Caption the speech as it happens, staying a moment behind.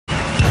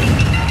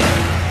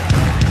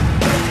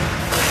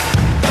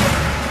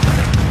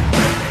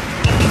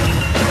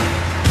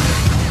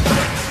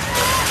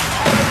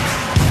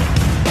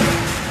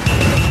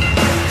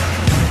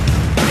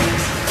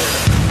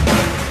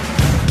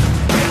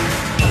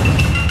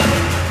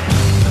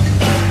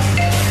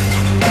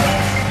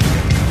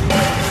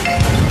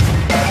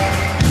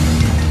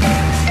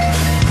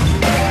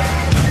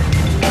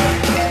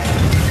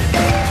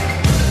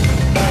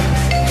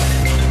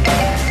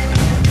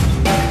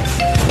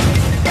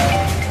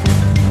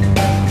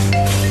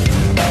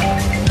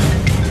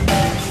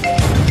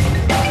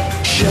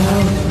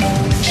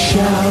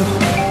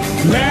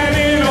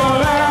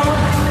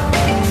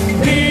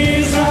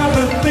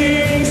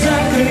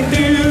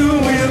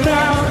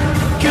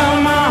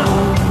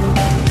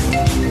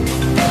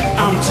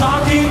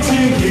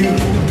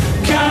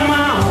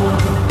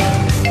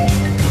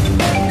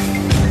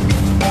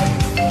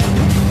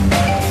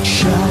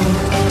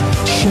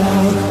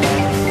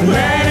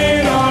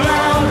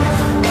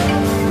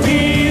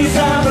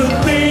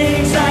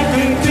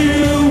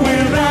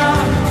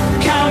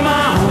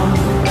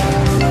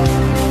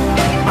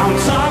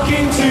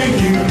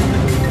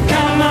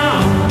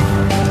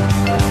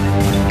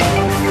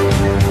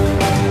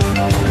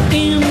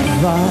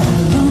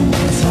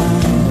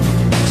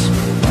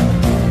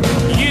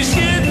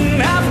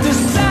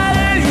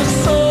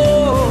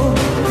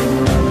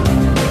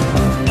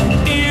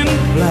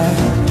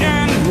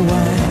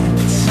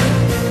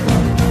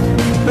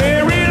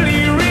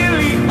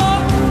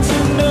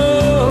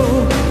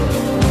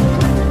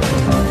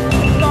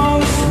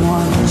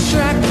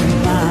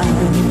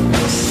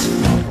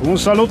Un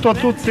saluto a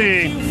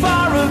tutti.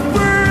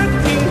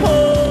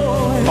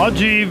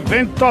 Oggi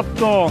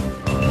 28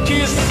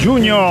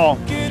 giugno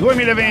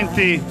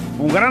 2020,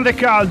 un grande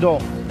caldo,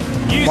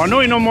 ma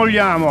noi non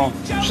molliamo,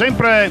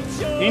 sempre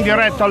in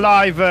diretta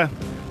live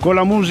con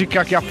la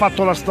musica che ha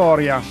fatto la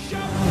storia.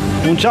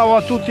 Un ciao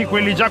a tutti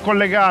quelli già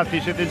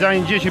collegati, siete già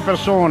in 10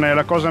 persone,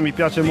 la cosa mi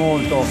piace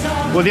molto,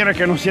 vuol dire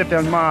che non siete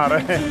al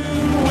mare.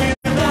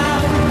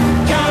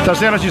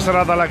 Stasera ci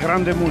sarà della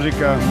grande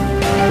musica.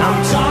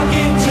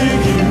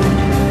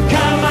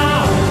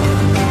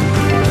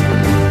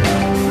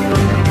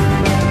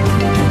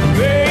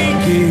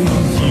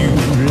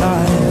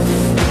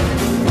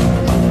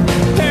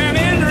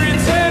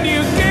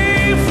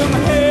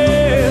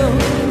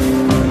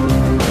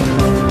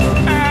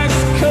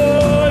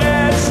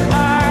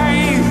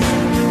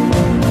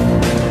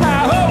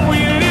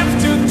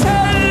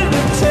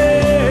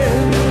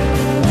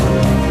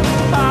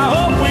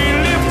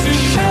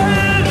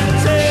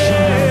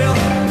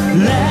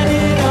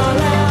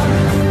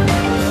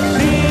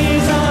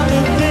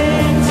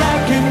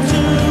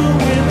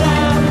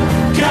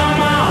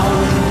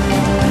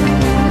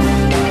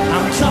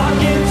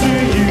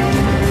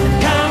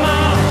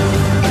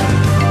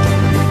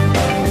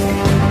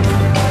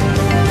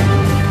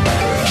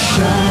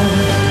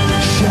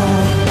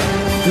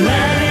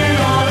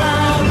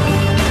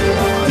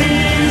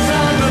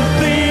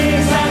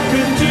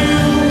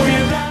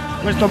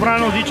 Questo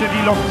brano dice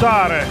di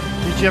lottare,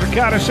 di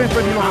cercare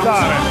sempre di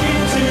lottare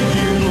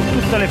su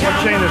tutte le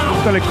faccende, su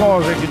tutte le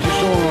cose che ci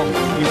sono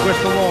in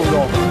questo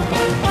mondo.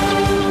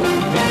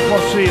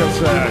 Forse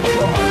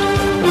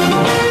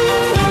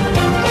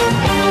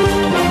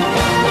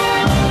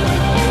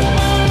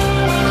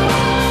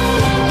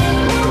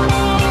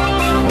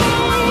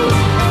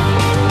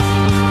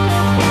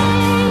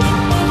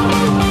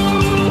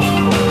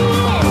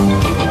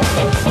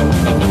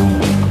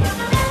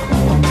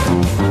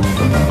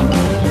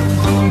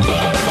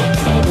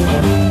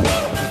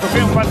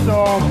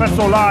un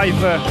pezzo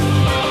live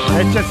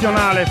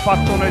eccezionale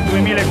fatto nel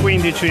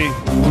 2015.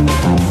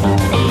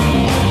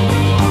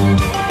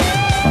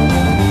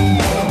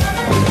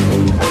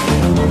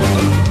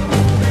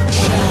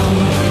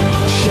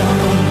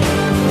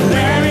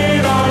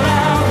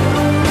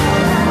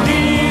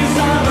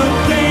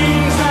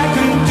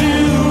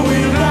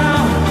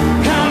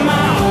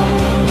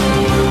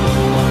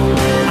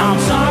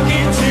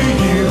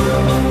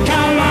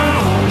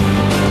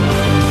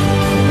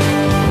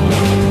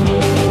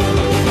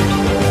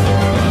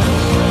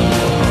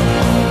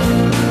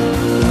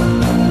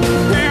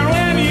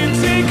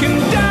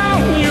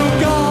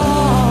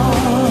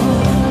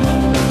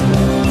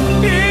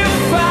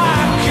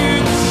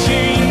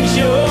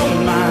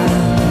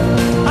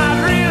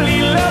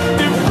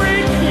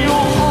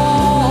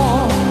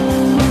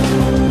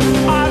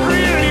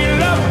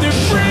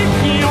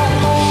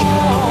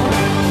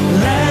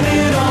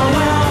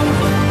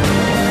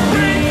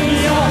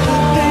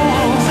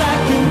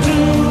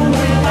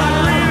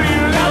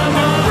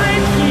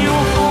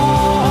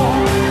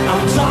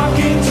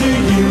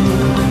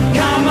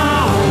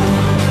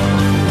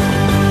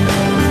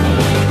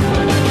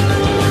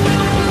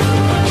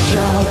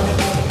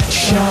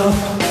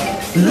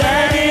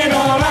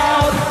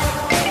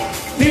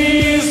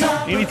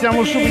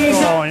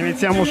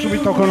 Iniziamo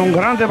subito con un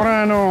grande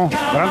brano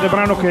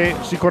che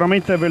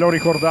sicuramente ve lo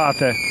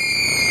ricordate.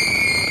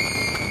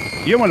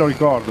 Io me lo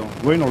ricordo,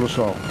 voi non lo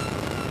so.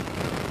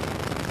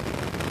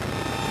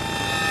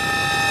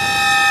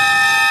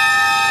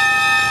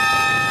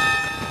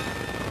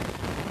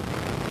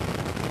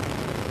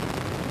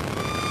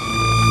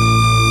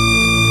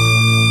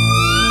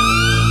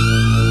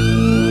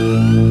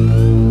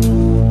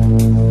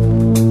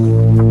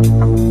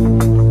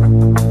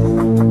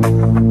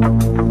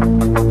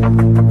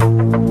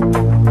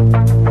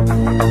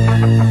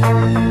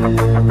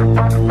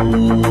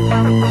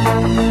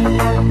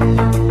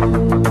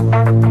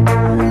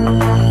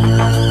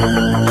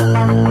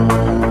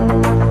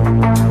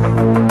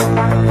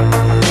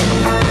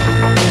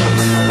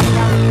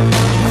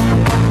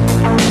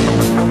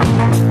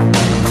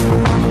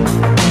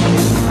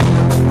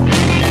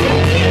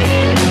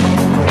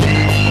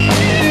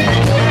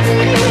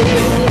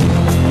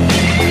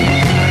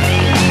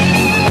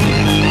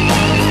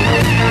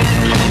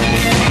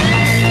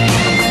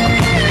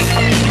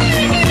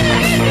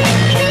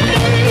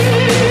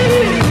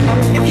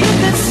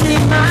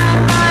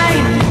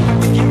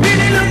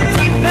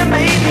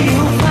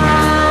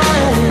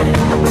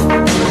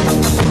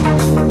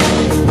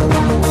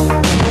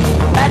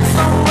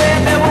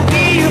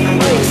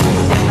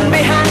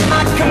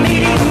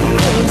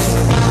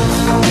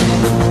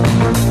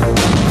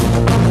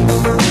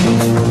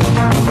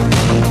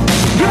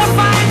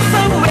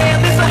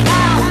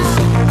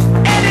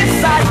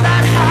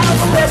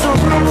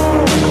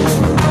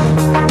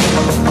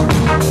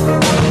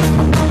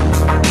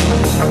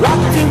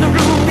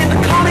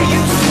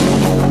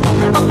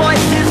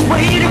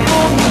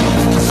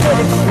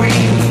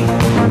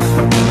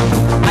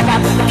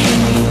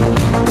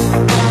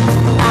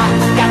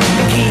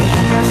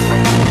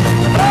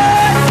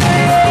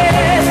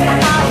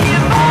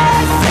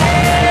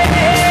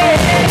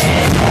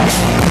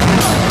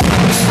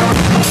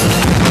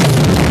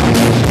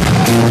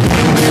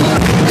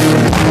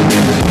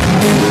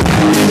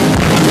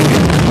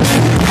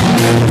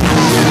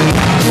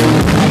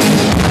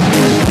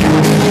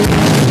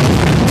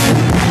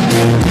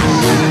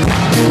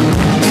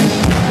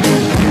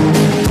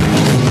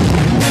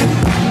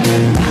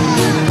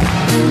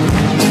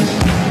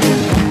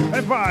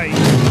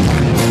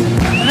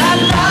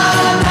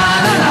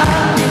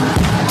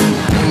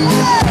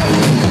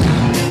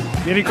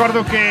 Vi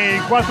ricordo che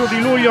il 4 di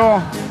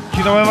luglio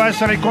ci doveva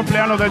essere il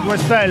compleanno del 2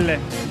 Stelle,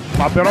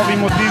 ma per ovvi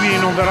motivi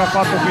non verrà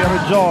fatto qui a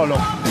Reggiolo.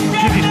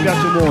 Ci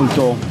dispiace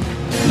molto.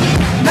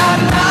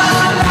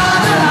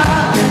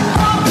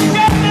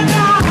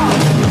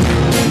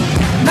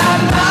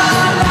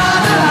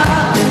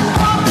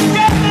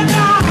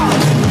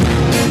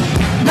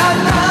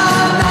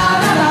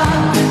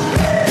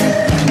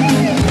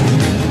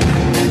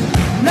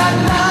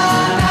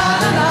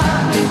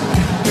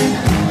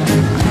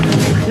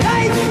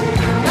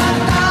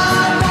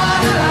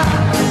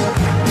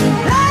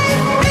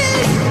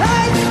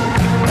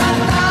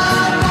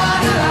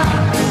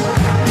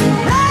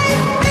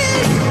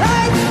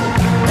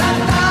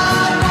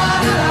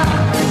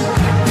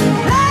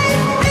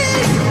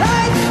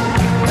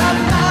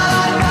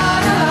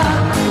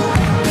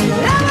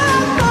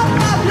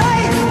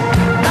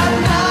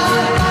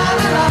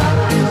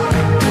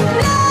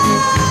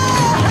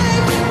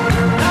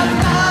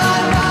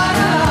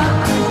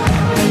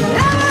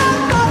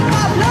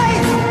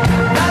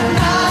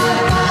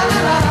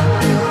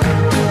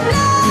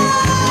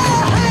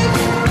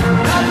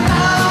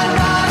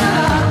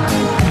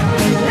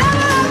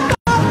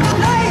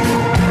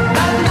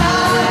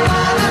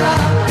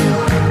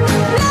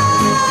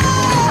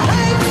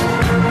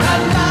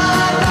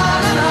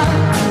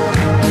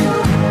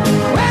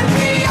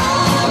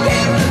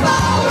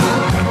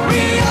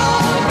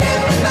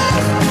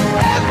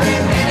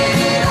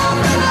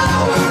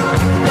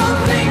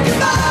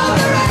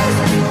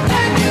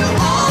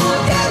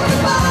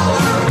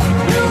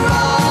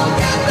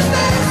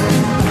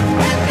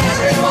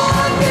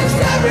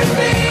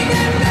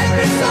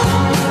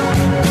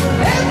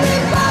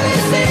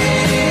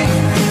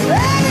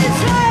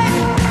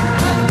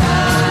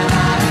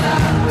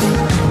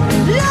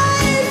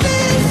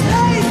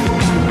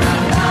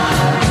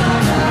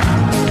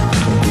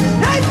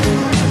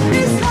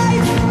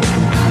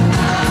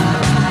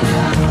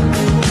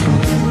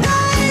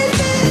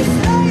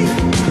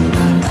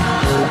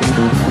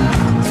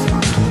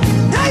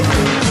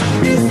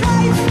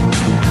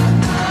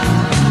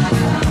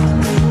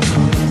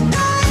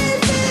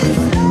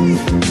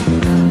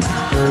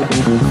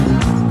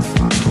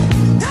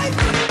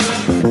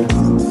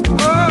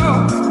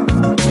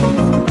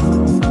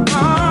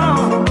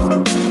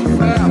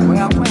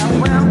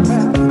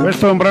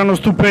 Questo è un brano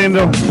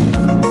stupendo,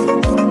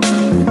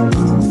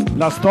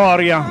 la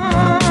storia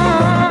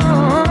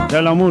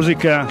della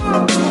musica.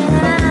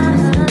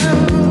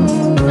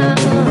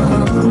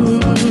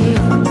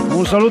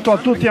 Un saluto a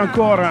tutti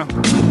ancora,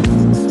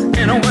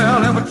 tutti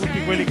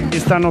quelli che mi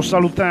stanno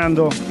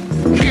salutando.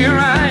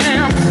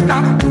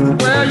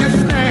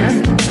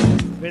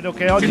 Vedo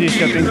che oggi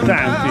siete in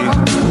tanti.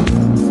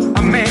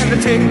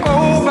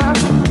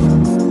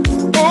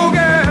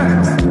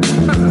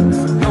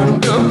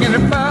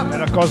 E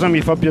la cosa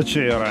mi fa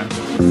piacere.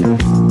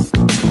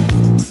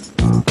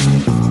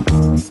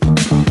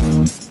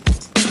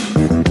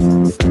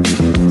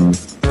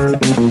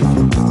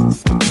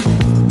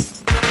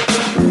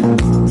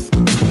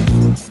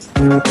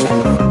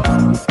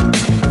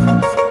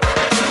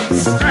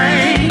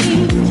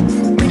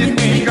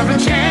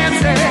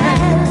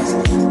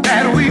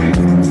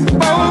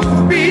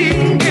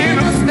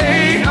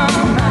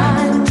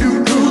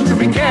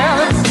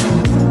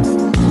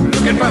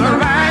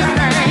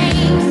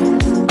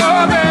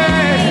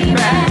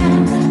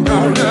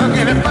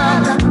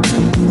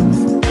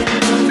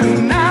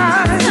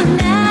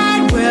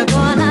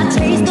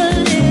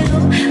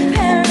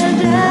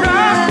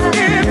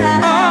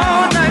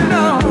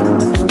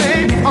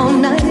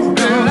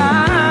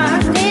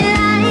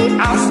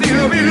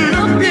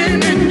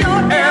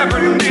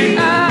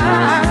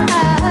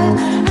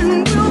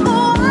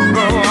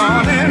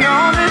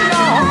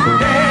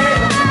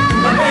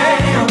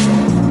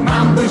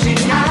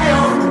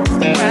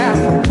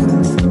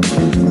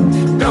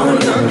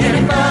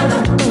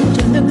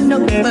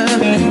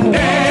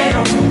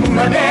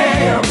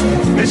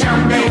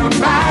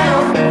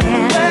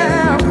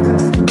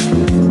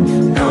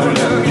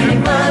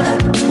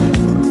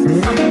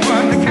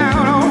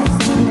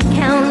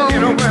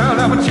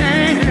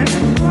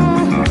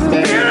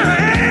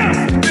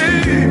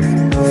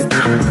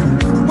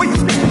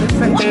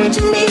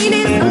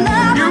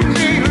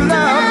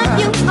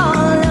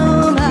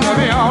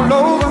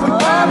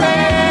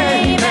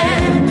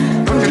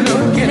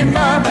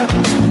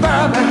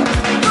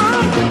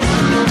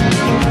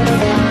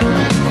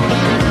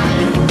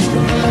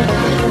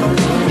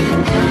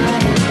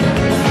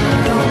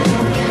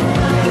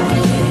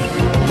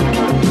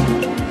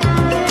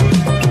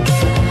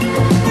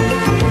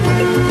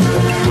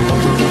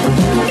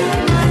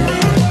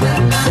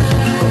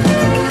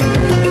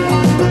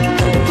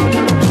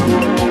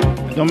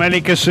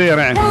 Domeniche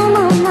sere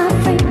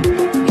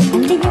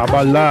a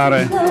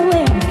ballare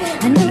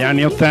negli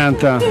anni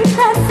 '80.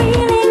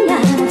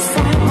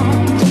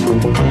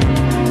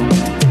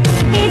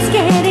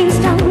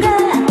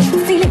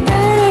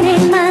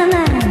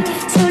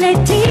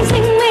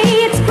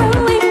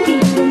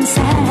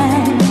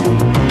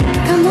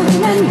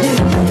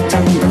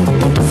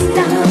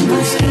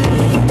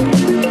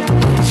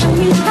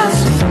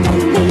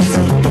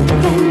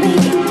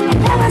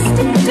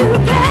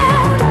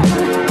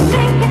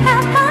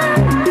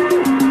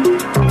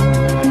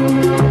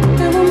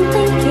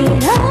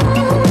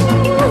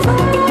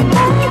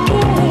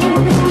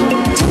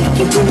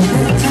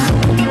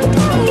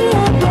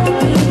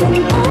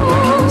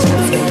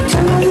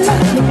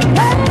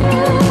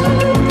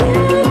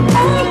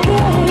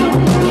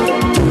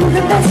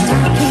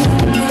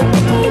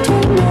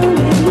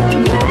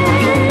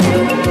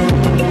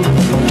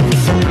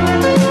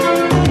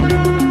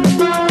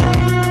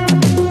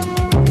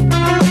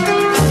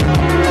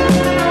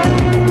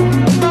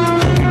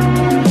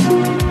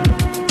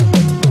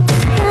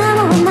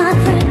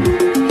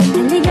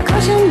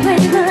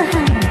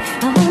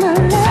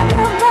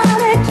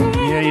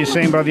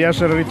 sembra di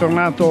essere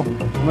ritornato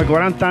come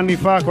 40 anni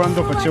fa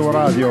quando facevo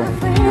radio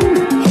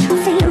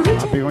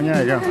a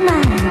Pegognega,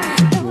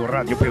 su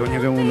Radio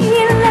Pegognega 1.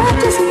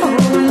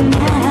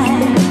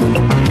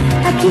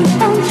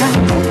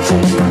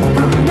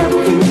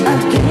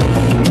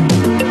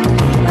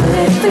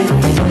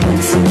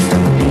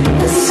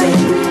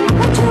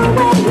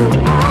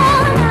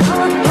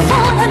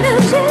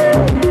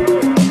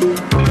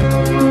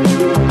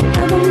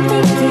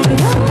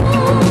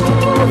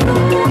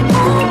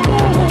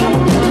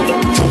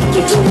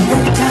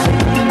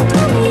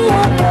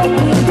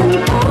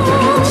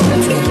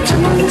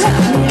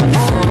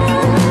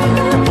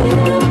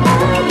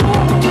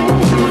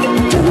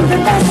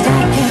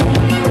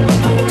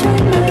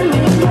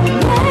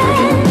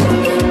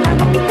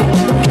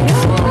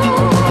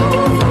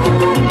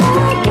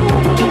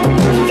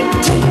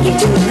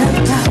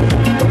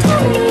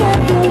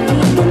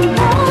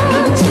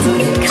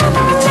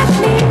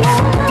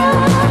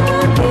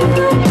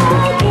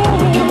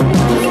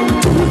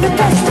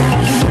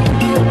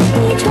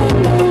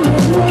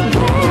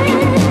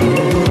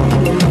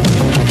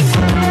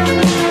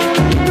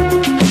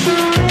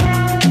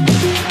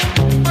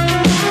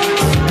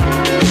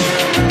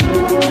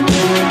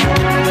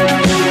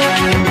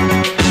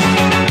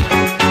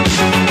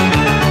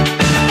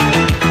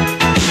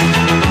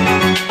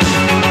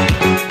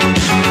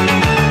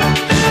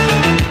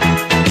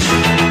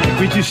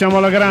 Siamo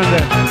alla grande.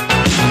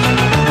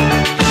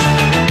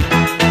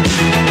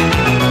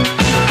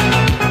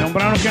 È un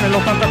brano che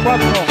nell'84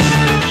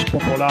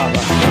 spopolava.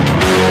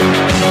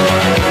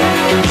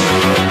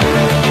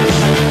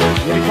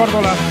 Mi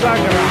ricordo la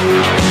sagra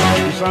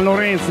di San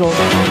Lorenzo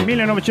del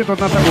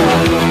 1984,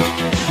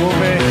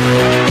 dove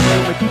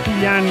come tutti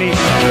gli anni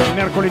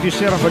mercoledì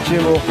sera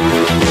facevo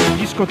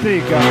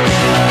discoteca.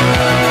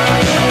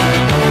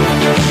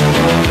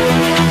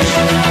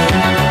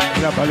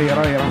 La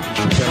balera era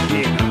super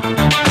piena.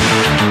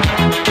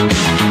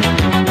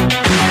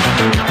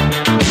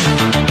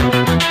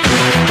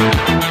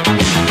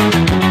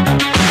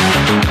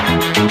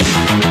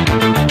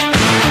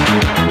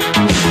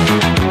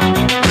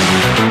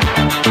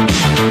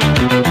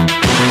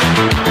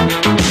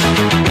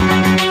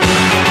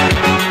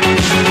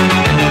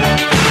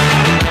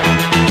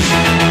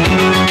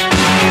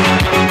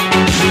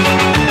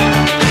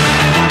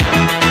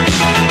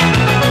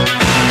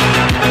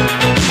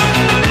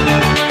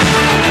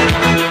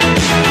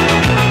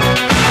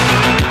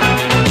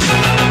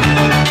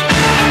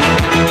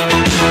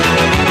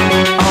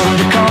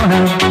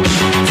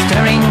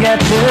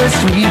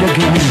 Street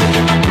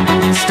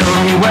again,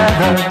 stormy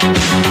weather,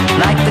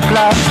 like the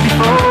clouds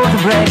before the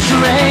break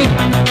of rain.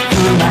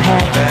 Through my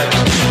head,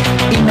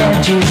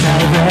 images I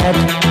read.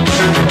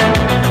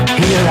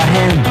 Here I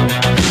am,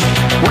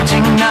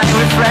 watching night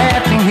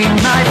reflecting in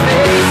my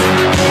face.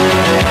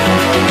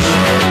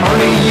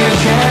 Only you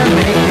can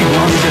make me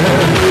wonder.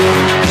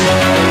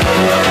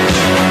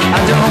 I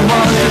don't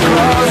want to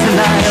cross the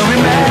line,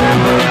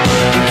 remember,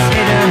 it's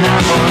either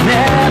now or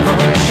never.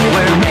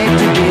 We're made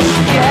to be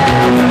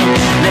together.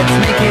 Let's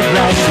make it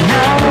right tonight.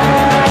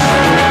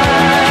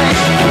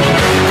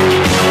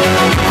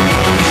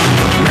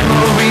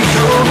 Memories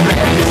of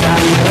red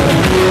desire.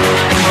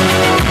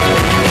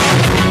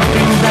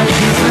 Hoping that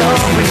this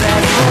love will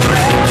last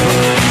forever.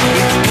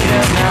 It's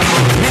either now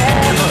or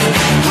never.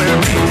 We're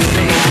made to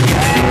stay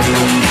together.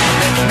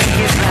 Let's make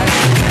it right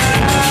tonight.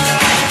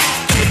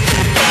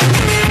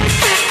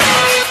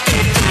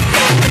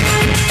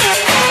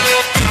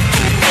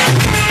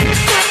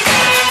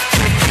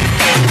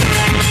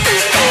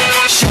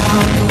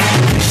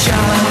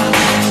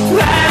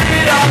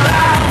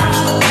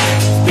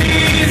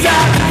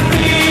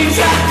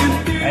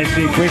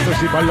 Sì, questo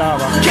si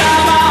ballava.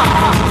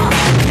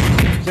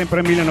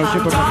 Sempre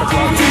 1984.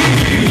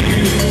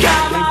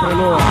 Sempre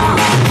loro.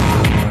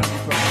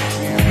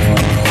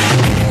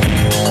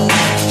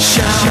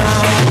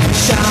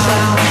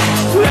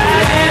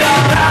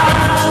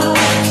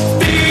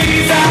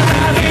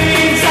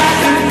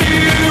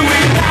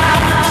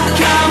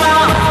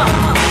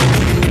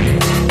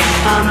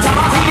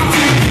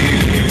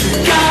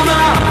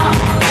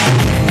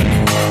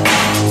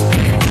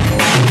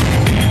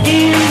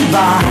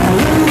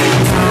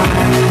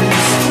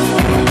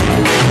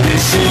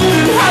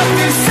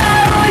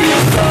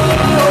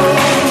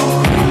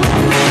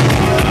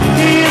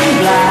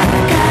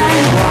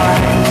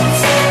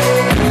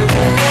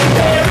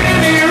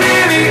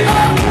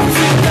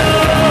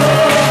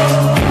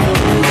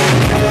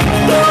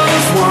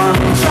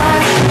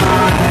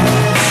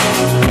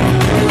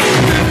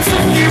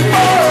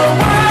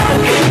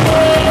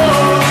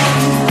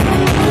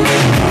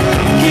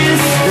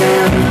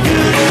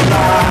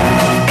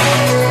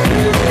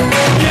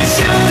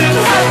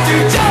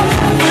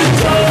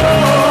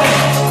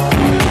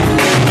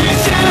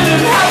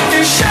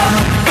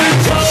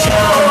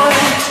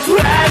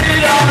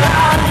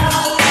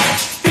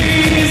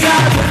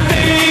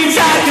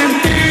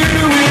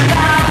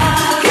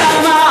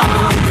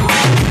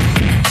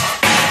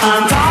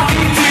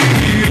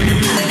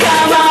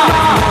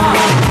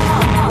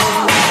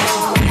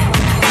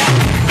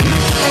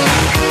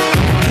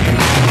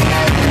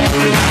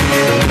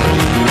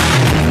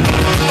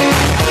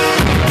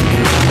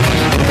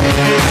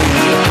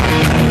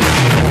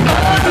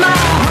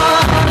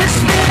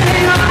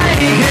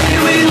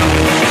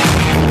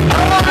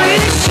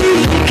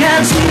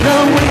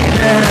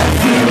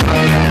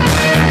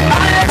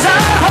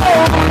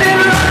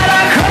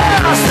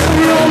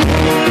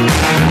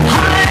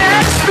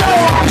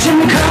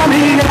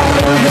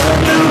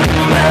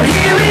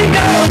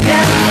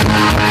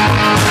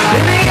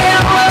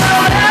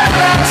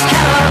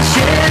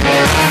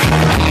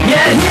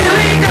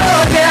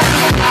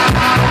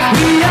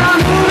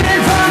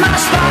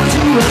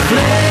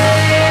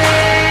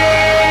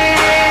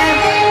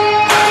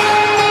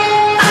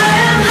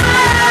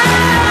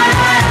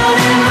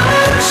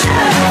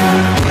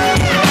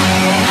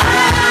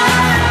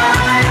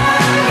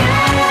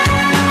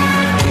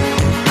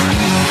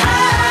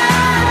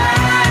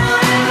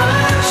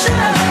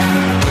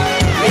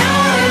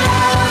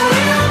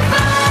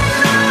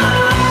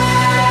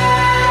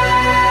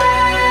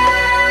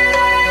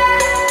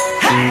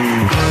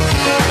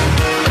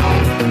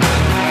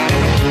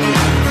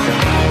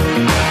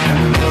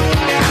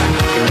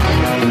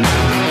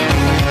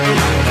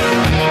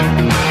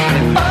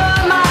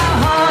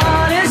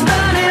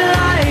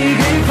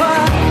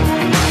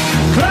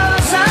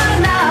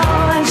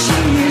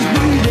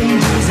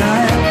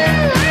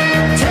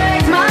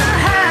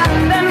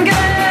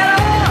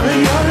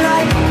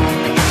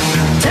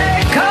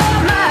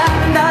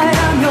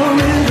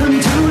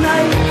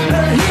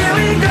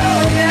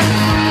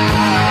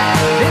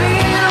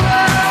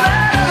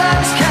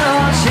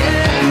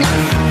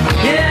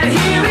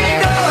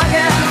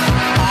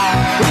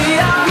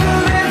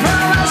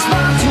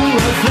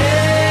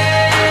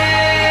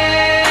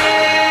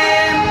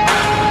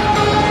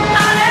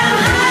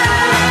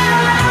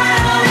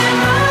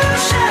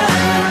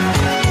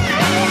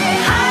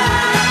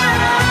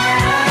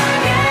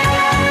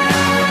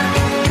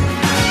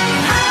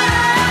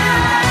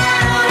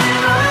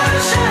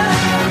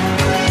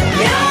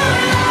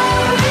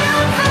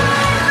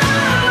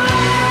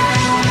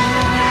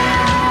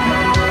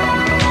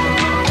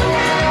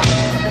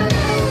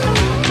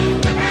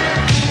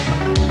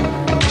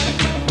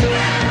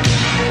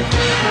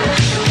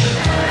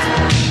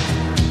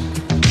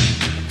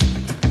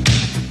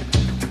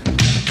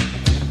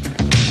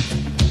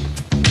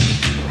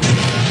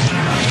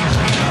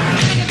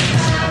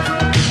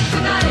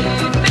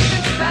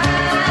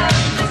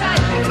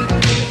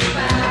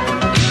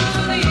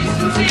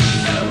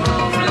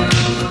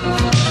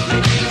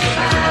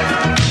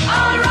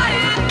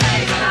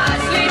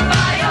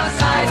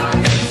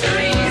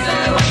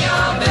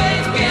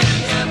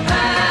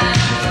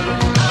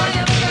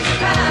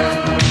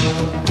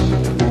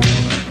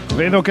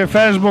 Vedo che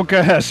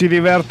Facebook si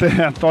diverte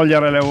a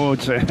togliere le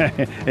voci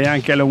e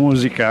anche la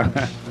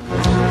musica.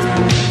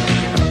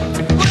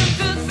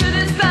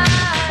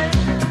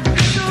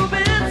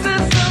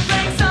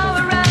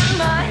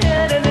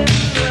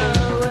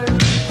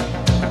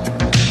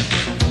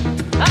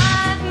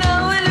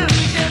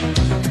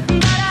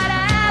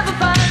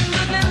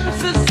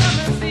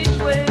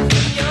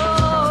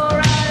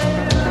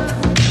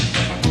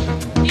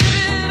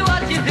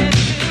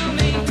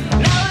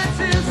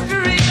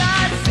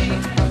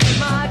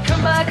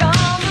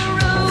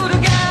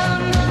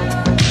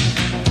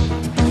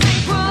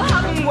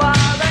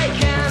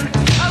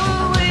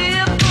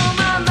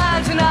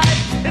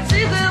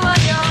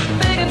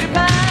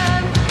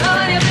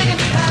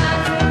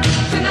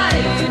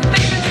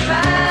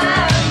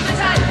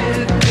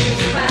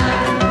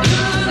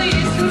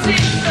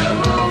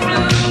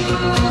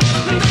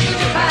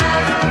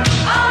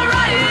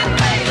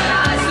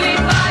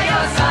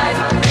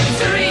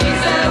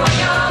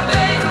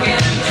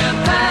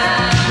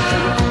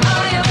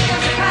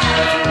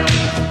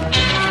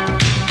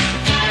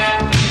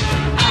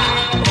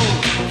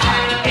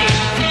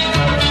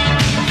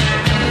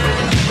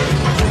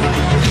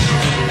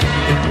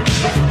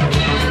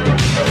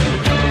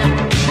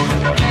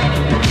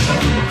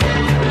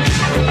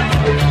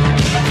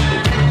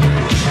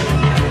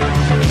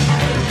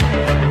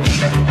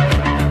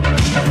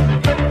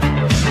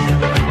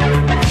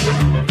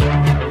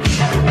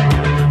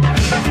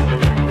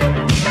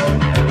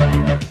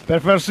 Per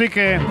far sì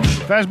che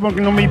Facebook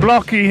non mi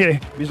blocchi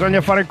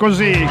bisogna fare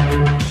così,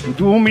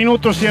 un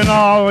minuto sì o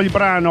no il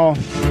brano.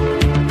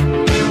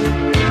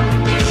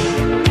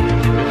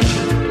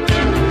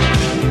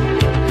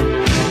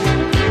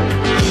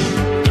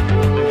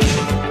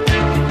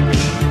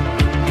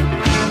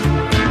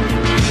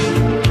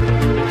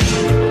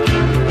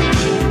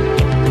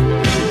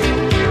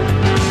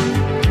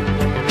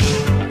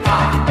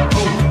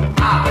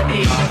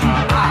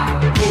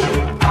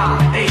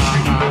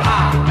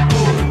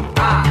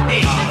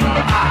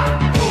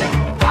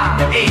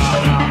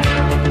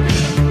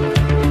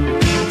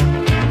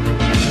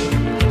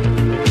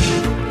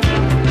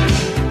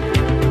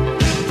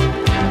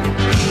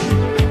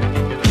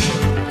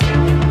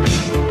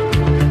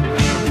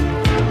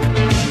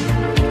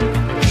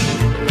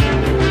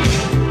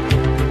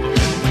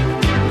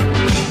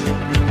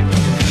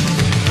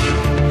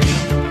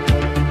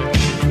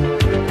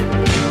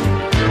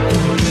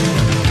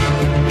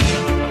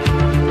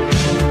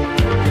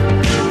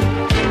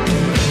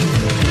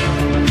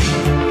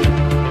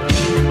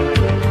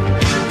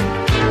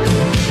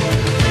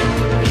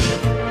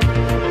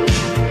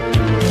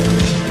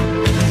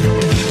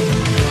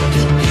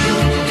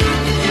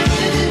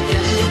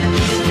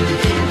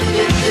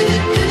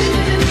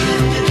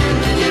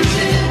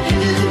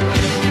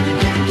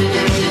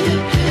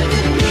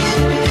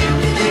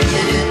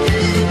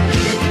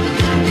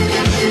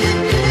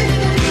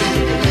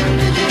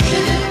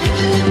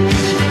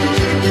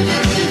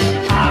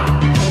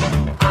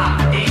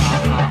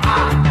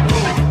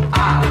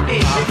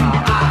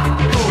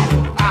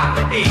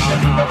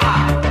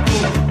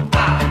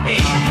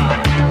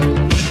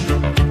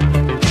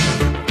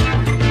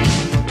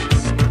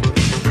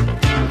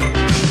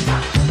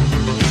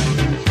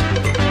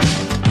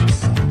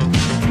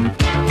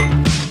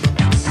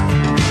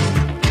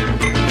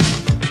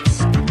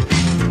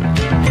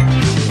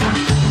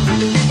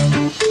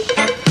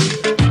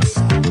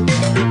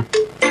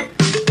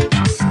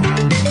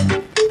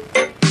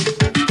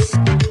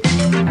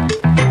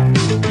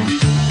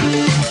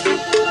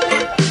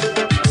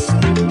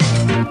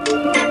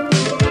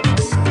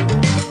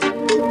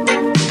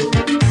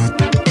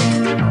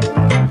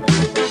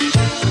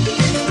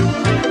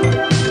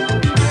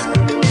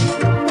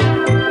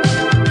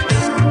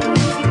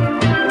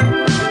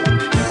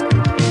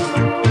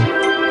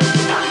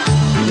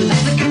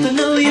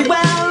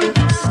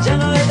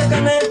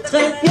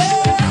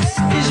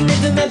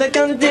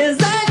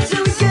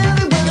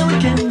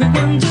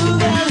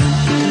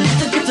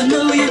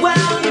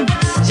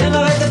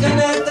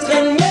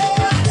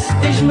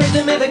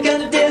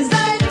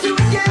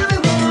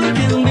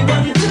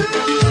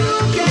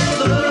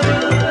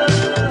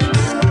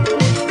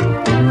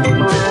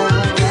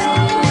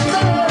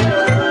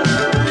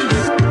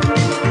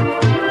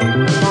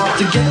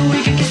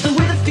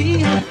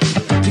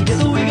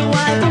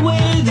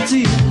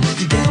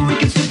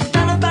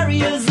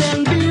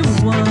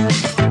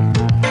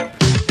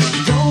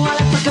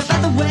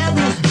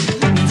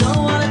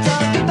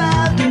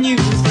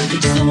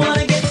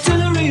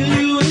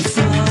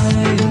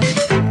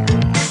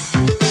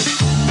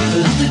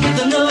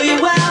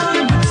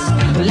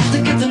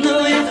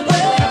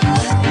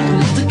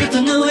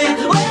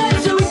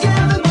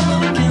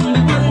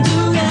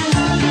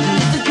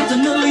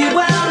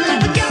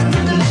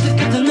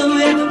 To know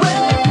you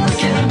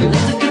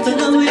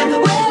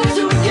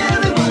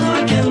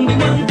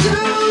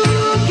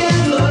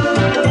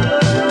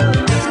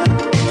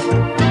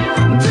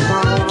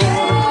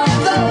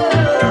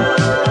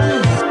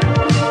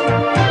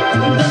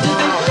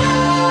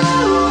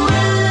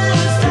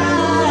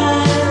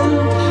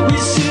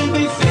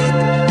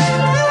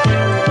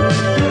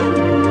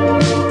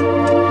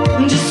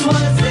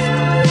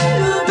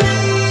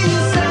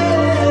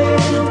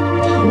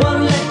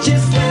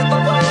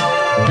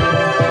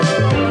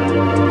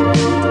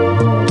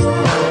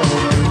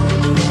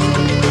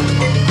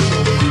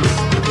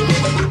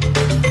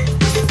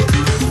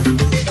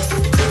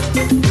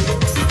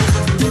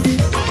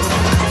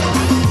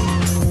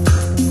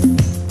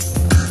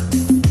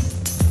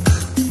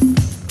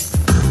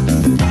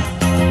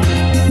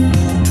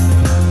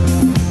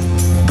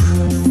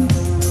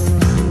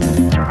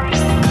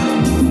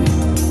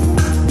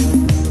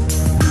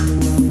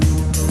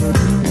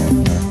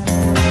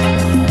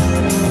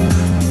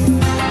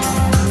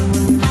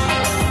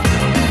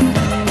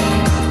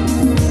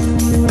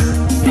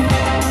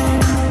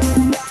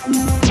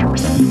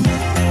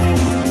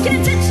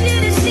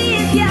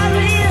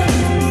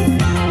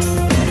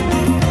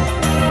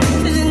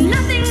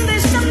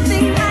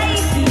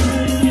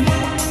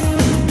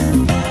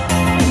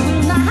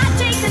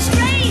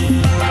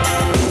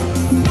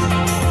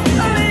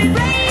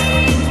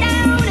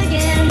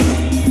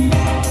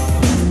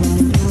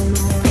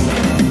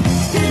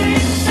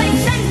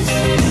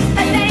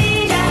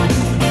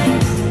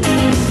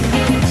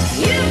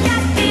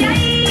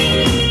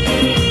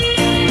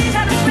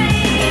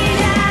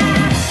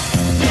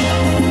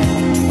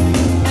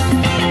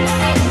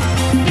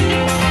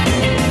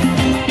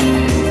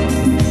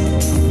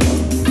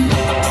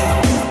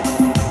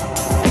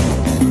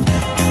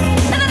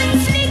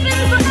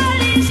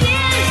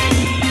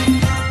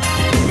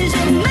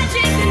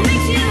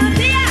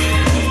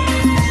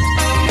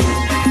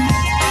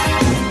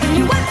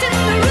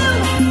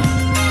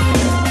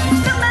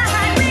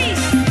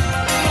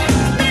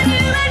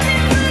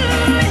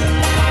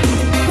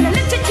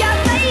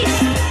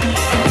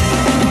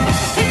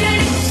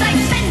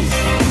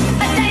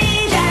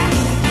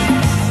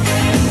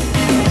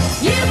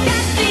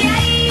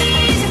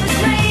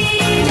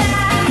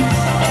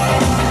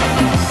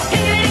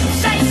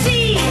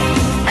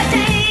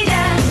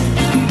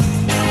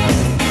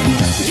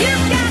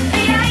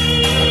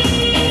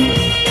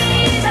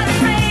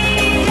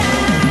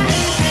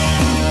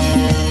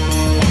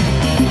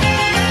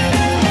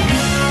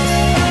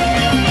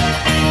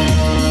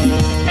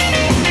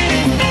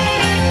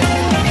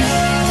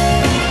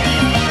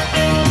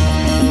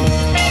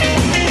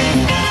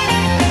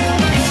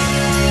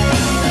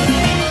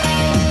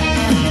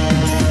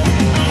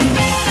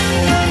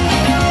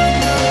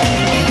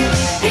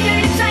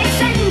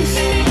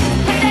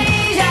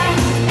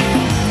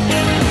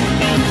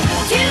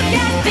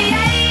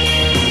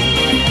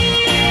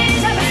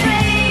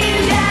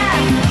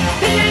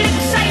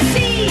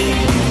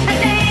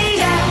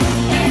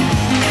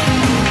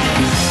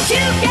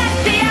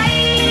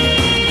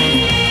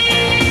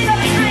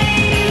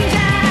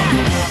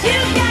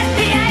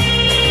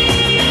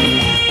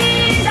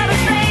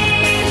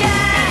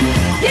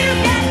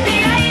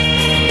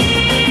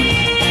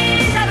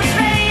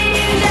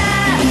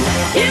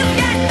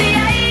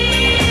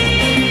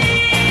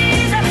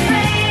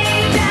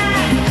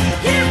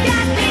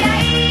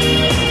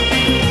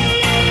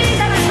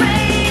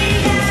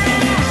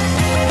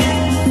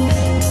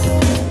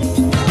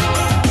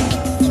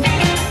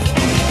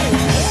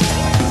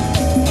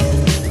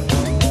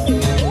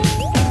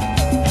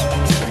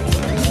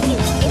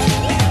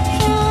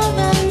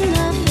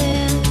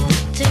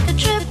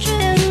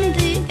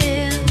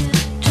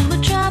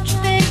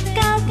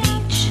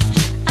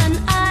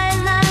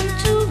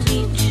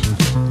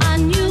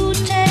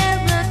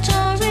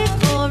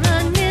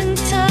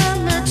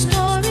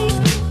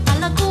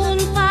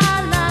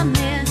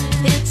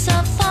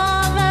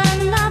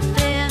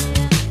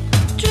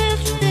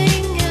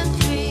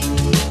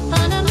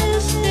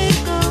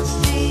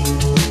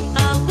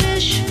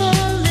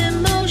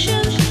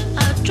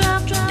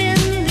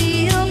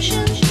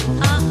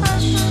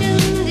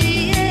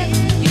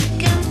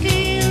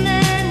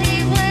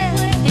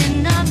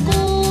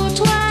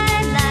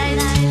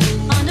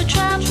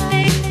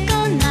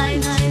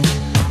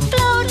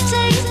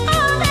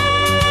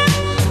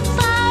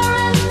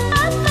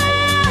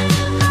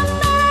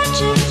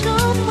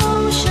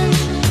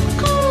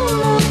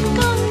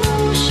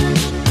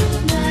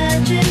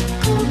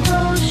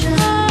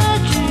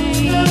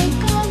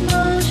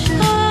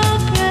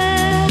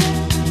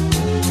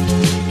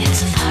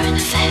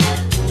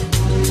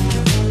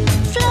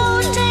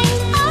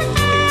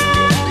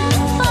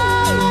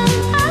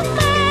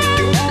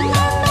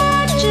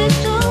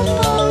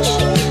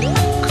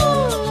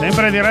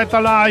diretta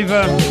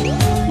live.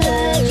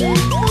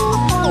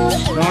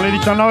 Sono le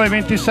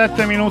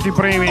 19:27 minuti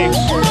primi.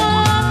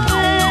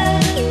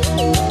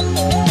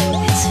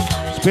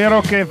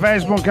 Spero che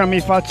Facebook mi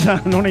faccia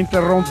non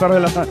interrompere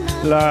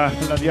la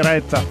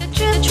diretta.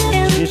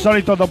 Di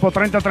solito dopo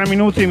 33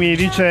 minuti mi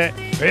dice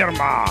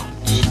ferma.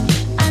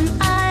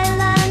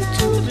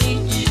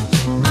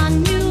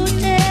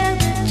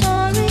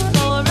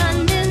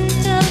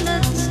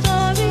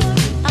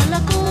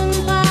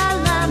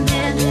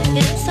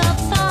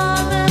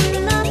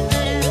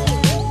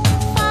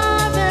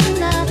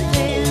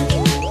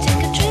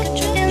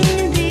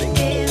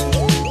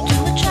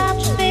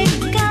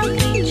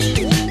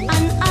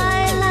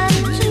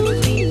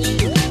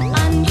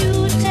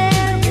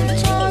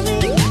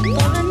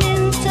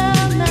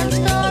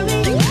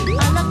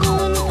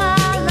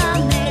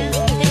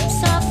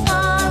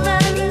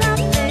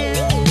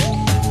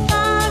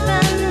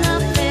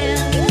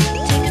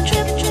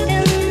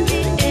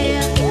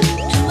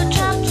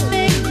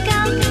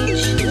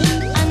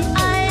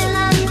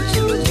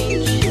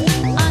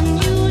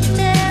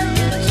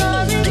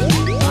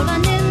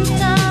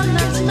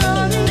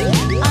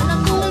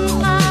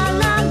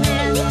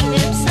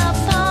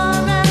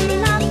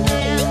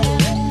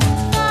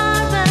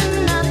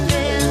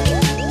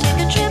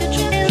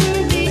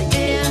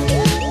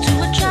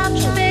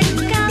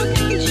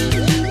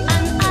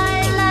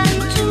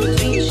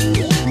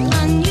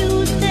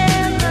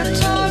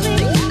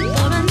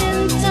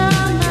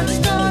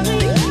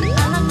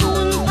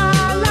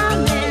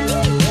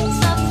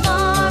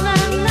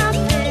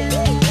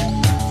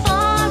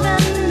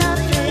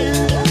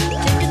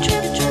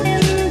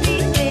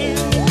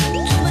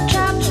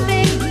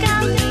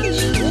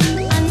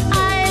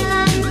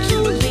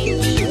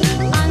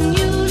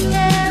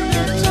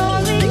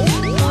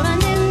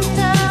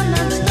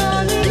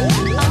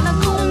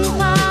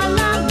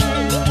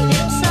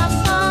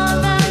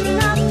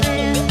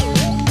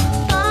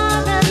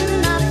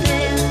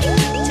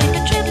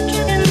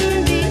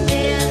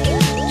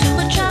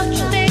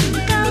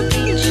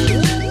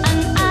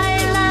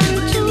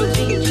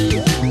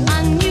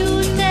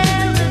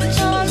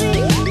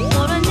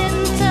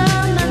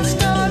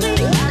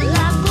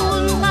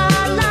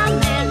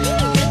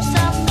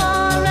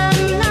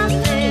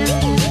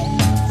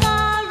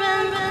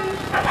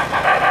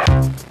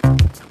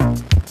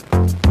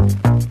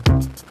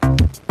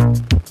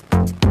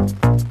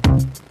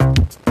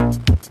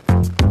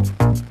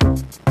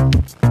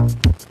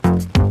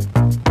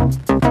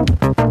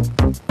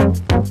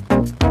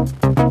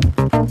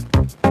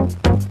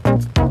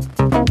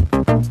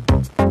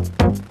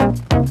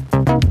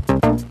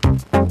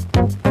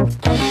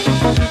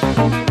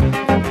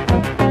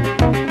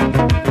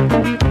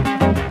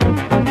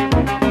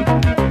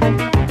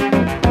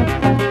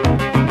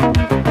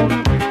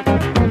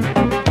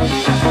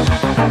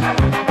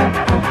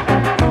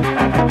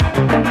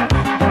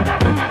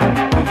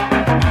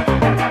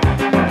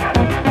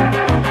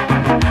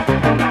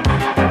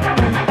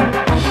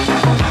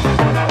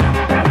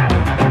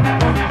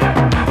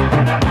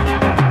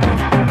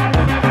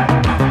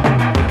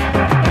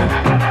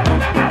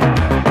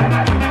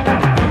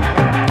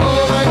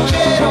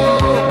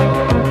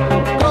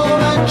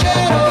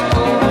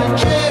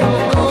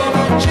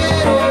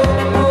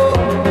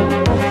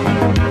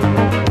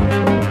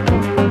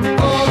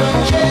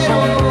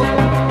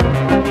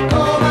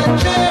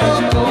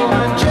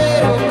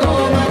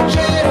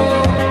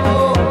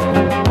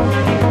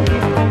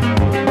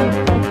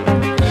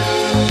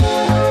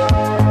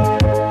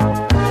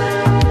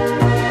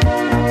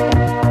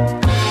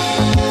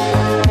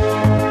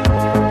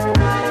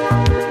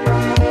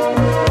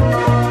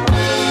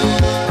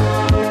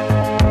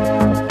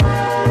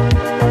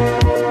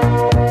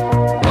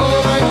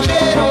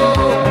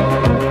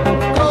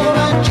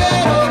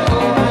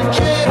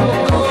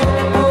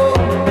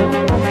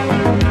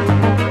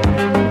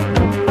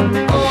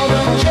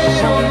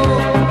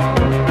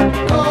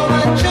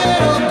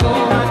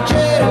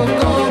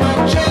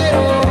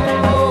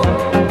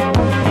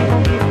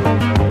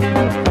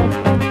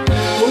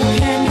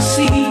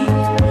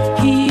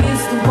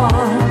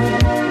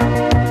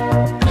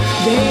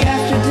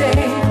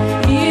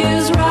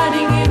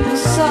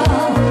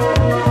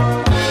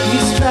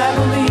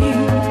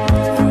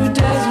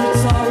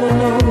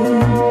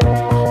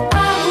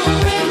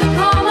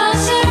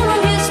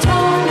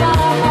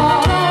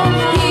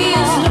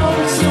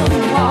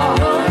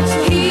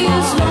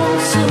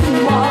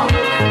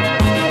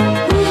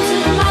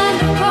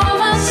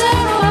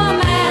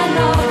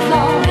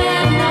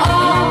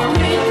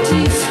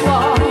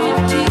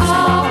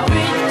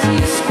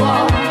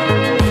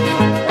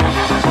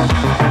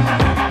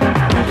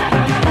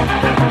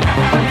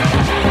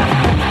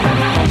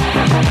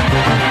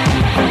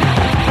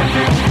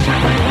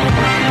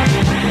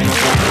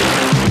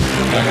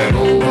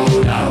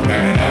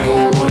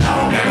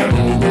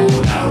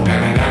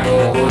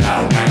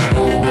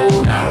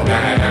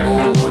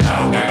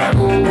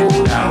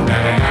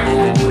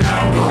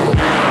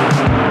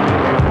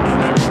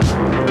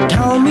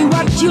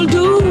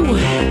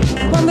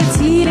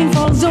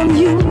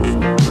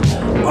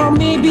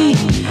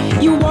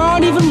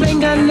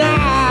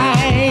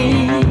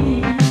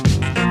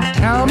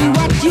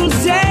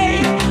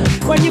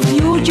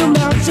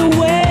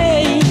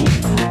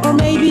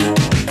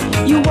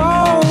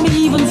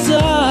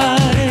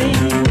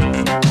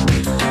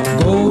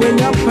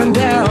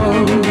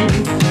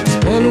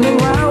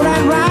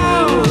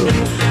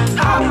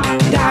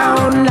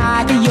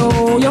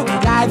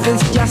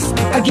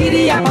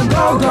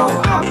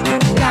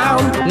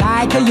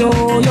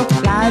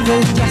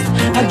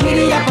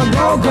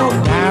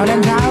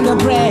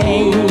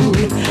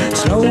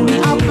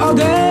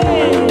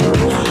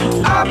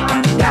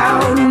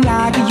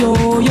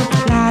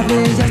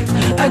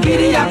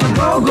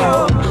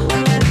 go-go.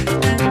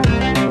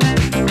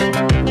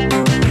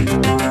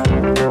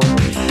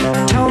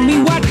 Tell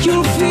me what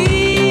you'll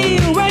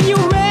feel when you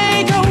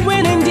make a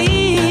winning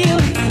deal.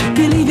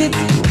 Believe it,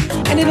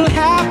 and it'll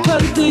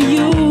happen to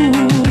you.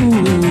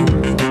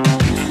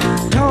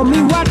 Tell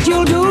me what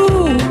you'll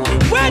do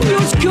when you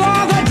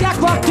score the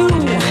jackpot too.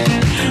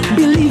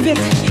 Believe it,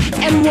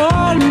 and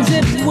once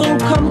it will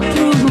come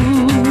true.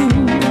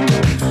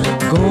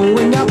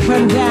 Going up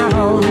and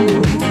down,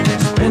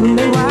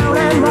 spinning round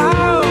and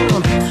round,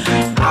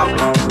 up,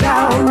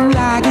 down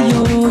like a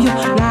yo-yo.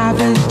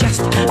 Life is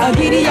just a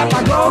giddy up,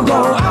 a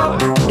go-go. Up,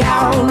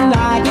 down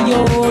like a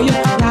yo-yo.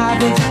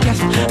 Life is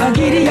just a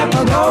giddy up,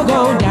 a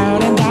go-go.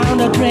 Down and down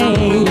the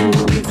drain,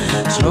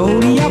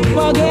 slowly up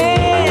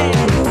again.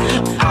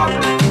 Up,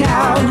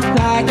 down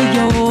like a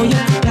yo-yo.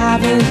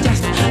 Life is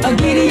just a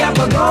giddy up,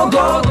 a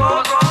go-go.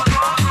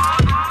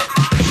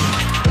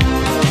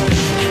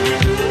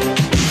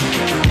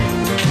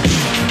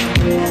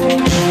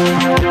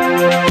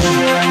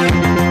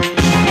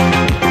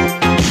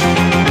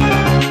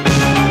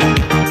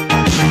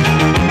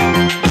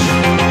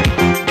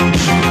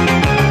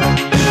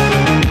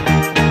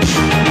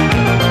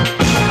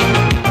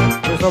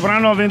 Questo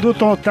brano ha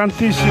venduto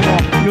tantissimo,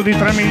 più di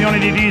 3 milioni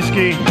di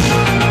dischi.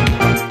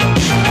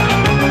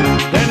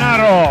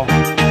 Denaro!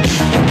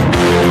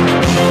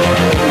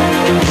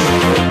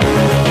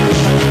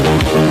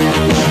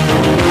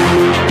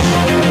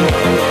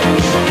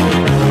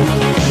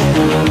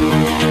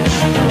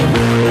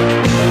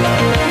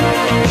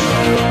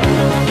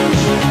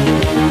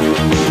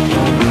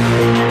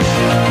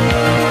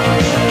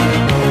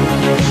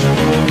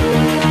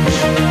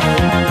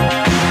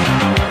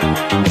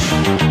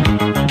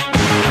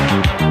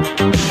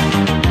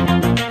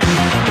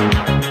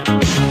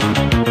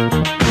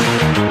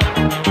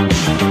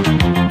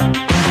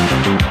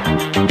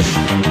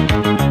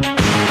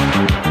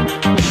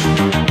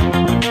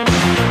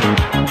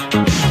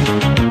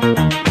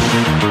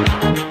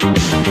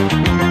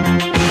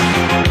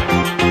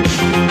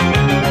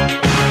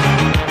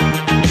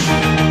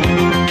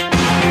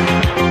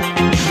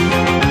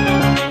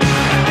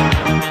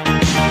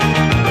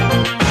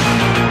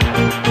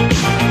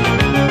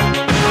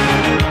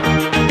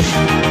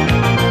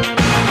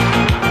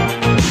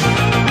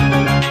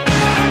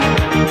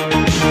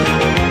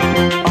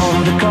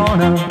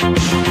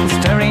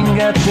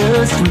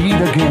 The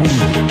street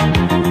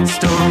again,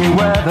 stormy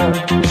weather,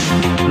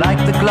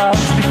 like the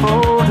clouds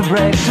before the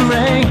break to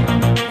rain.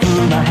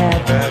 Through my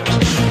head,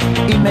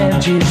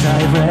 images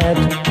I read.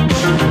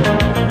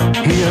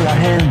 Here I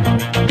am,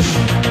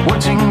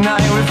 watching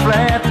night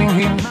reflecting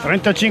in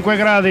 35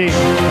 gradi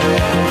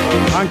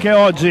anche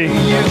oggi.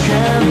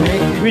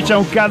 Qui c'è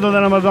un caldo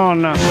della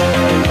Madonna. I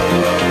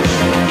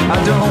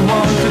don't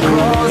want to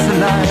cross the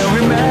line,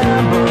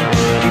 remember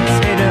it's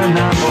hidden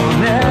up or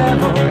never.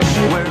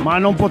 Ma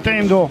non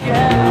potendo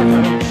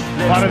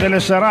fare delle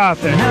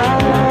serate,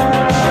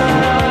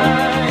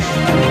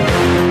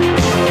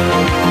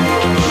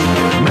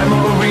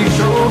 memories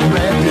of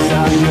bad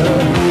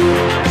desire,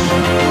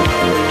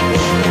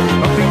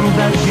 hoping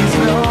that this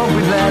love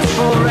will last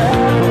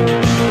forever.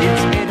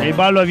 e il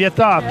ballo è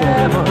vietato.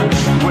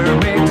 We're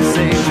made to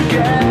stay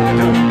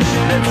together,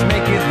 let's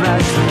make it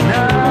last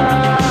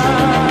tonight.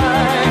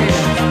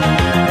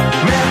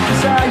 Bad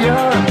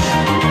desire,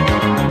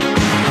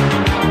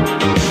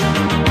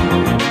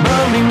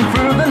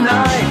 through the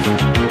night,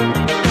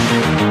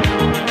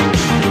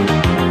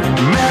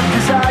 mad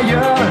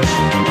desire,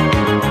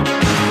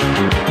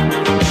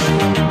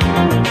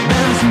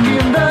 dancing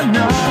in the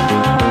night,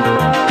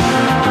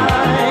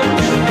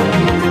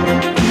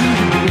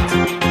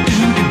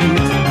 to the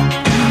beat,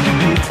 to the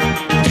beat,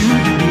 to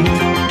the beat,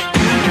 to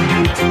the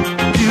beat,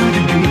 to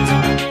the beat, to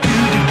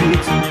the beat,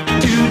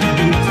 to the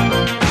beat.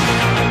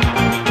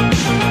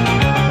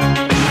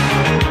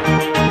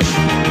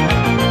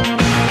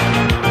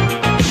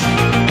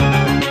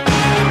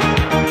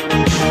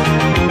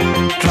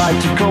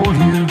 To call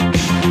you,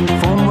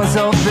 phone was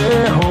off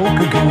the hook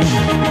again.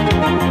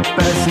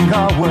 Passing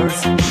hours,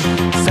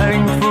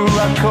 staring through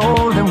a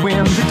cold and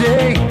windy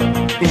day.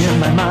 In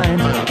my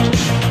mind,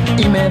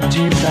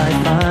 images I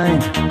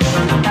find.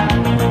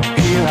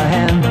 Here I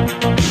am,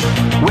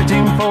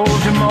 waiting for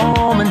the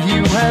moment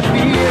you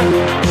appear.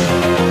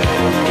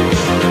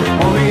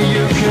 Only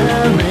you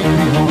can make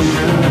me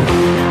wonder.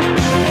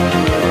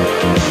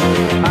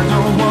 I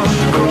don't want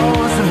to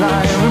cross the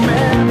line,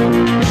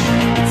 remember.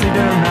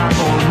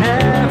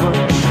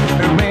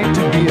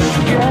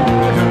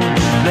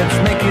 Let's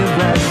make it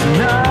last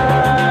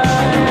tonight.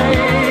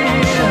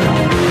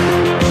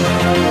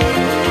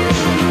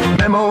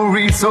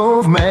 Memories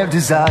of mad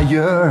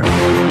desire,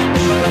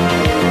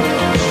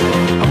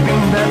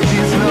 hoping that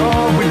this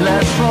love will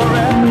last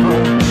forever.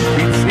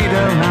 It's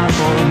either now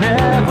or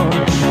never.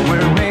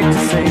 We're made to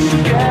stay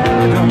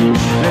together.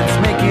 Let's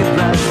make it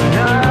last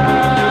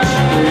tonight.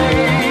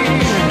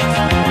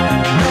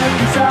 Mad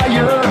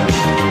desire,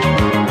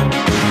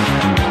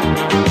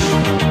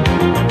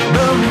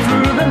 burning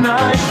through the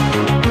night.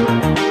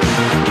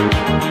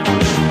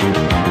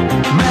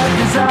 Mad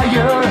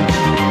desire,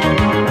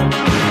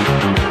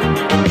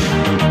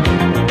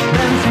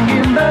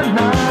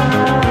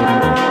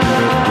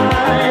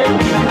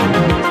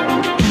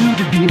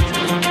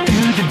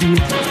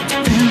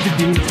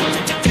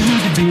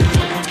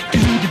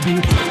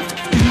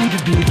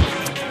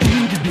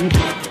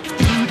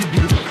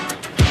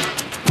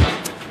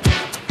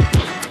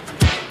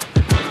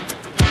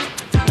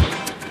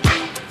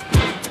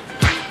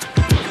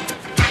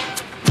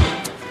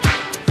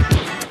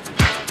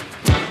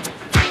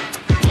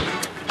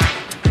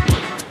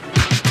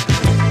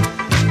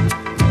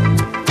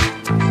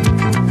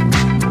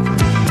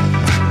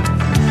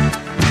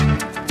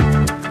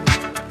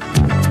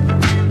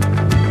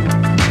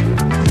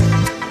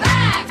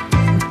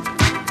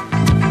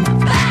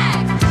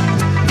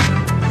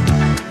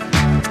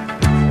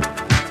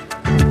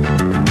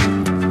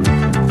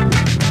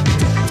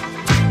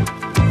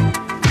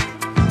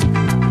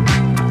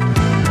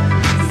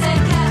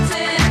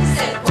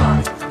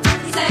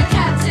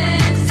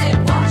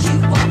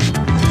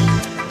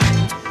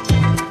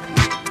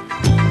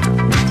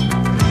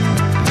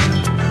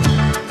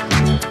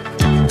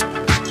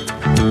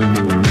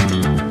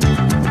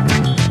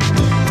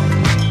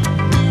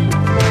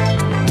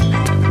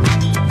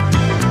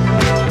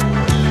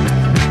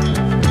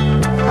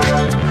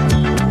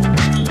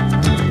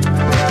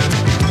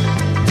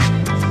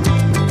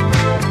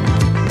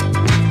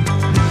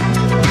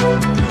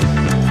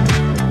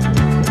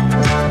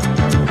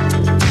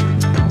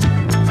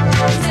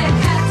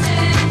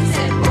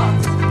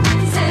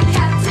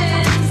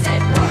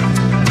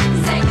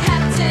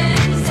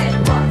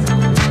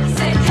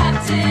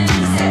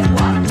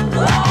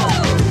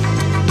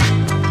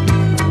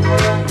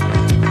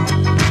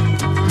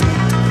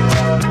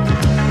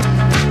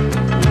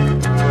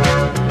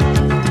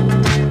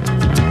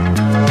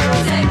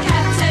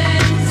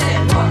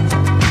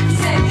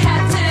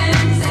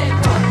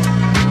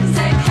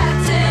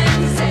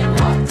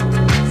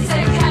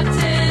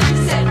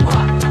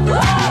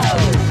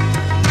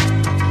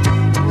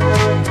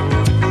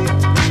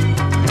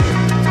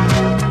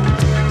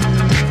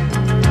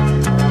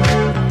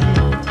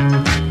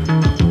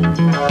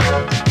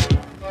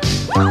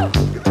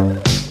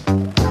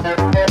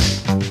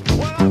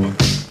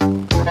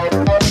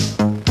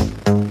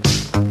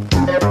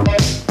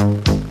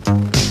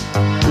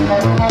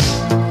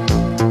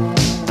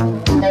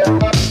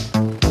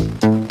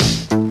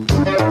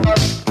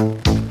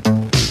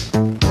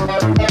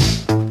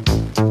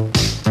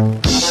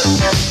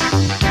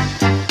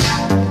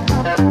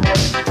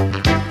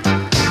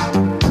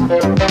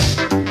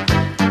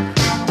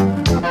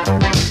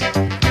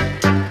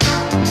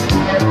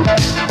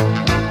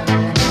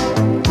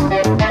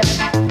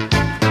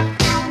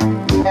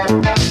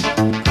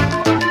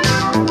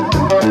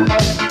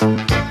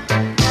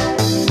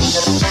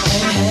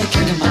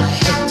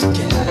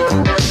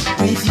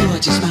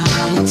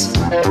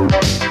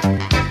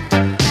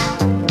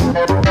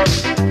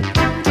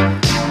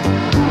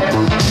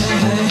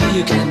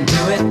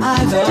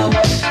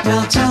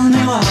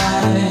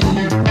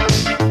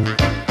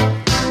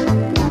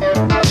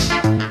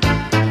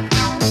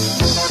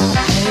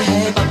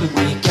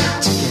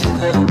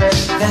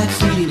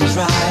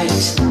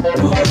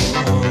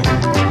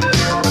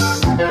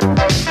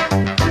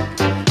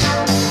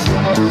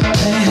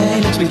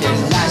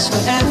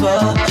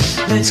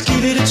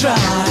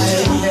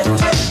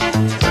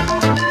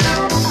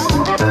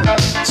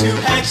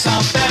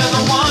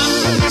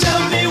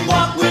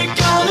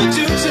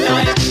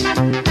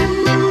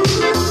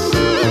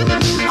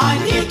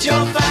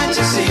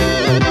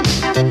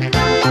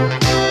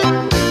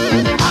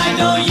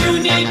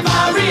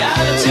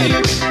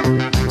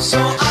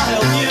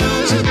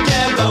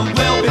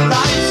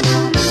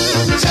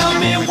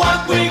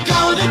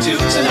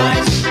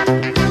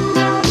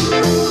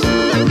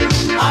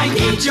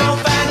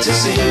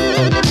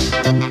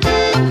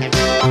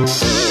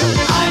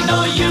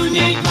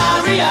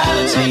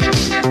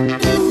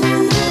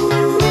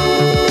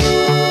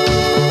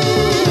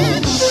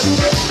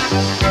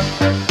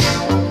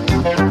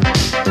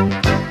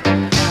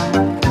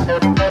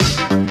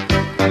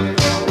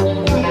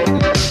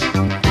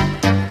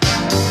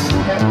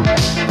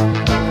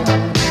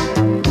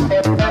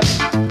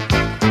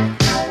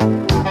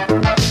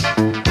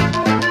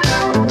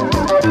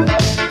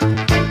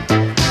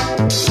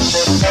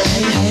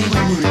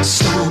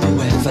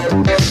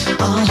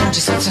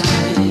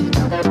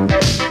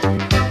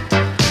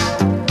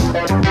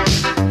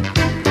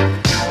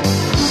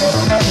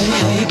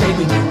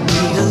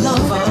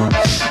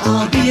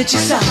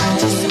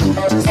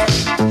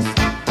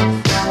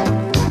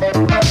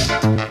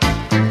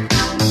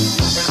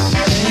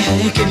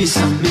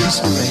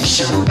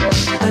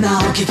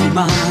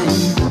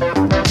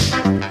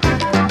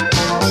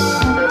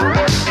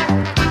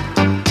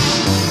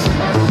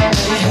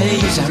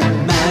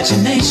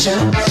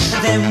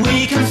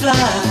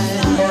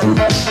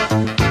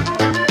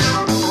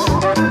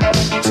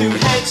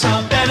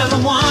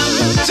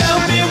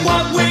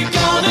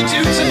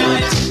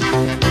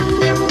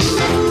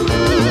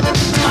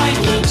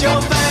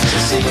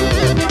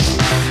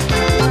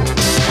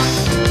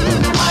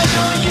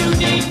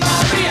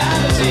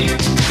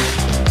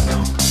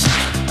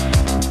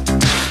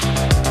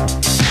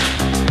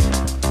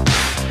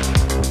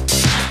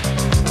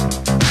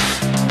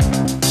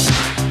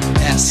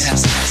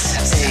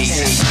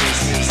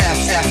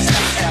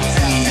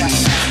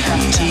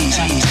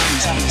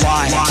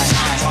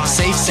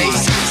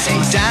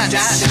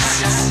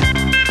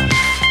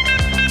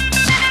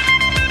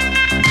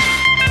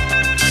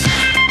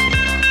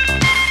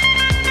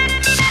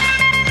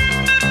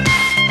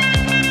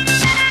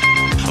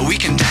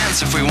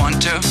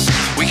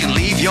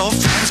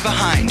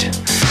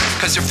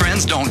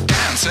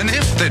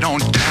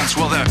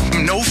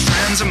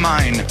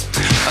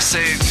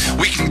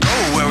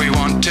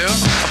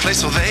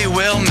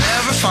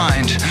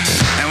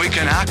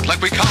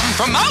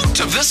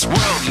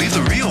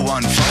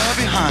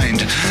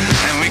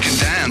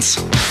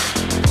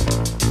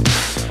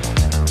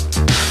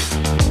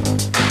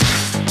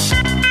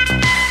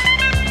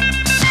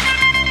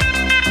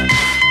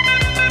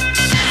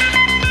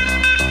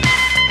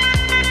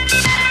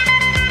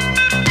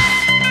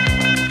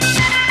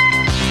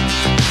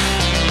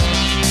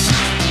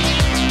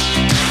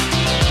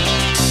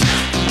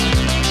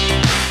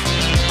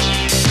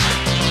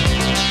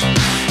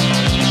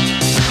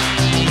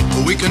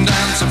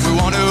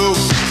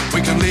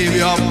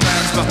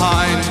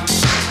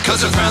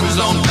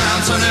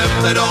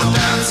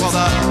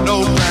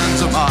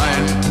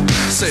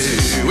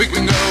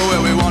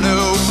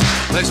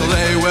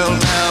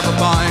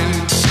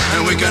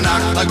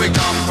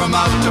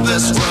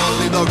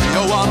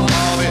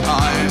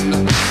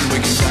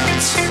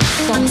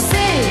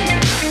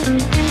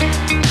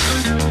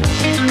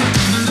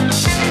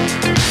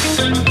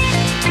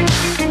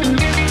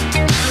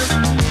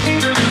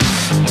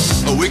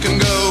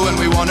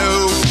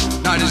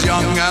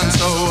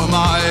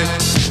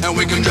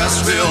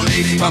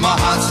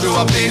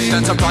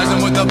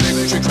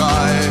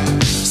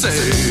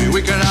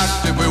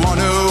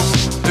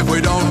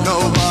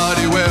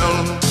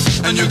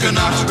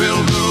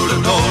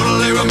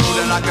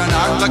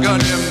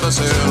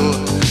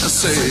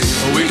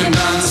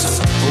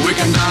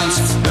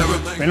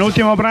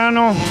 Penultimo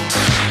brano,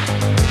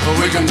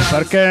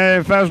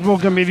 perché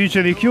Facebook mi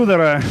dice di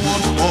chiudere.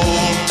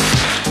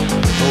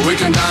 We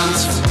can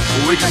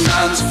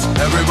dance,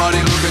 everybody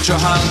look at your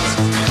hands.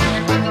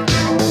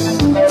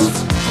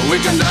 We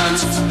can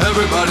dance,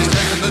 everybody's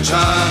taking the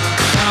chance.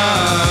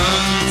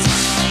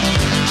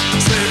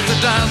 Safe to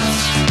dance,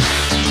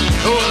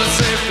 oh it's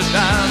safe to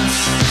dance.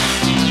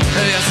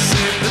 Yes, it's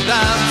safe to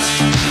dance.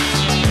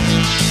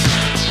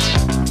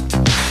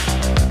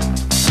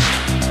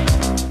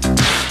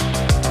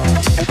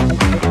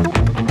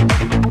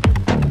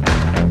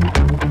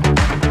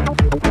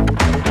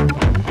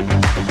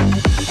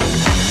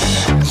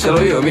 Ce l'ho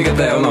io, mica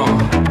te, o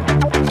no?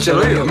 Ce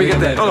l'ho io, mica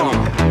te, o no?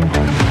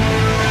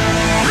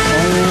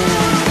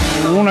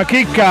 Una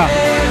chicca.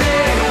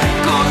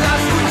 Cosa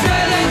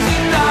succede in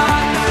città?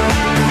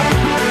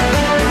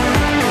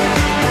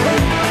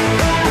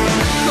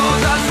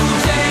 Cosa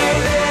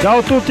succede? Ciao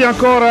a tutti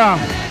ancora.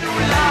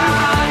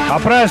 A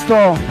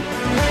presto.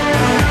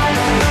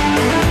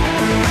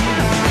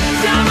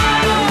 Siamo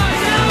noi,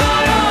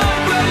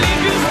 quelli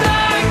più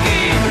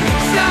stanchi.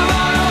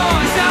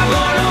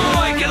 Siamo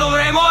noi che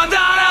dovremo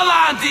andare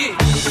avanti.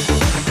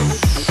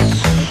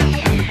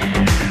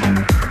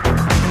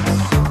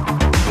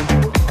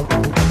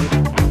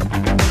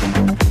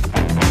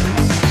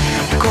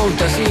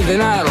 Contasi il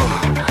denaro,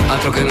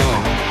 altro che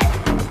no.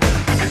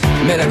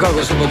 Me ne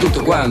accorgo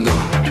soprattutto quando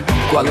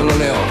non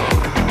ne ho.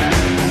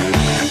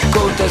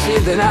 Contasi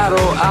il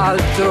denaro,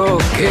 altro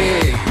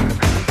che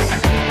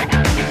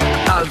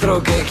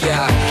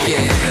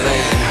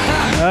chiacchiere.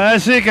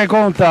 Sì che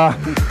conta.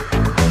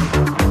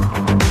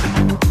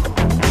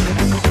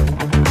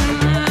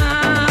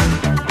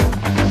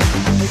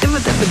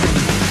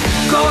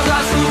 Cosa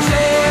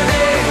succede?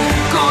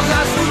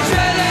 Cosa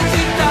succede in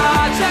città?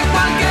 C'è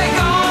qualche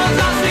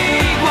cosa, sì,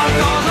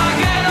 qualcosa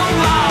che non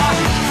va.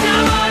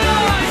 Siamo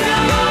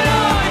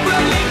noi,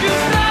 quelli più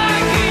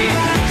stanchi.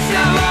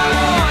 Siamo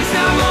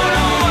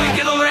noi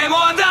che dovremo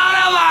andare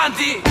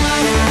avanti.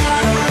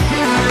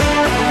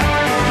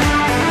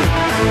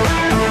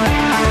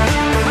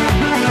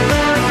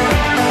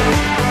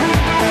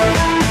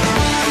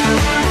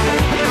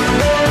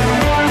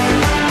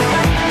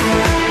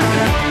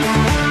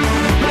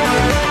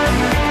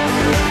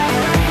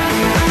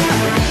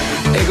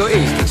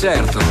 Egoisti,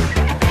 certo,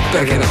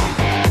 perché no?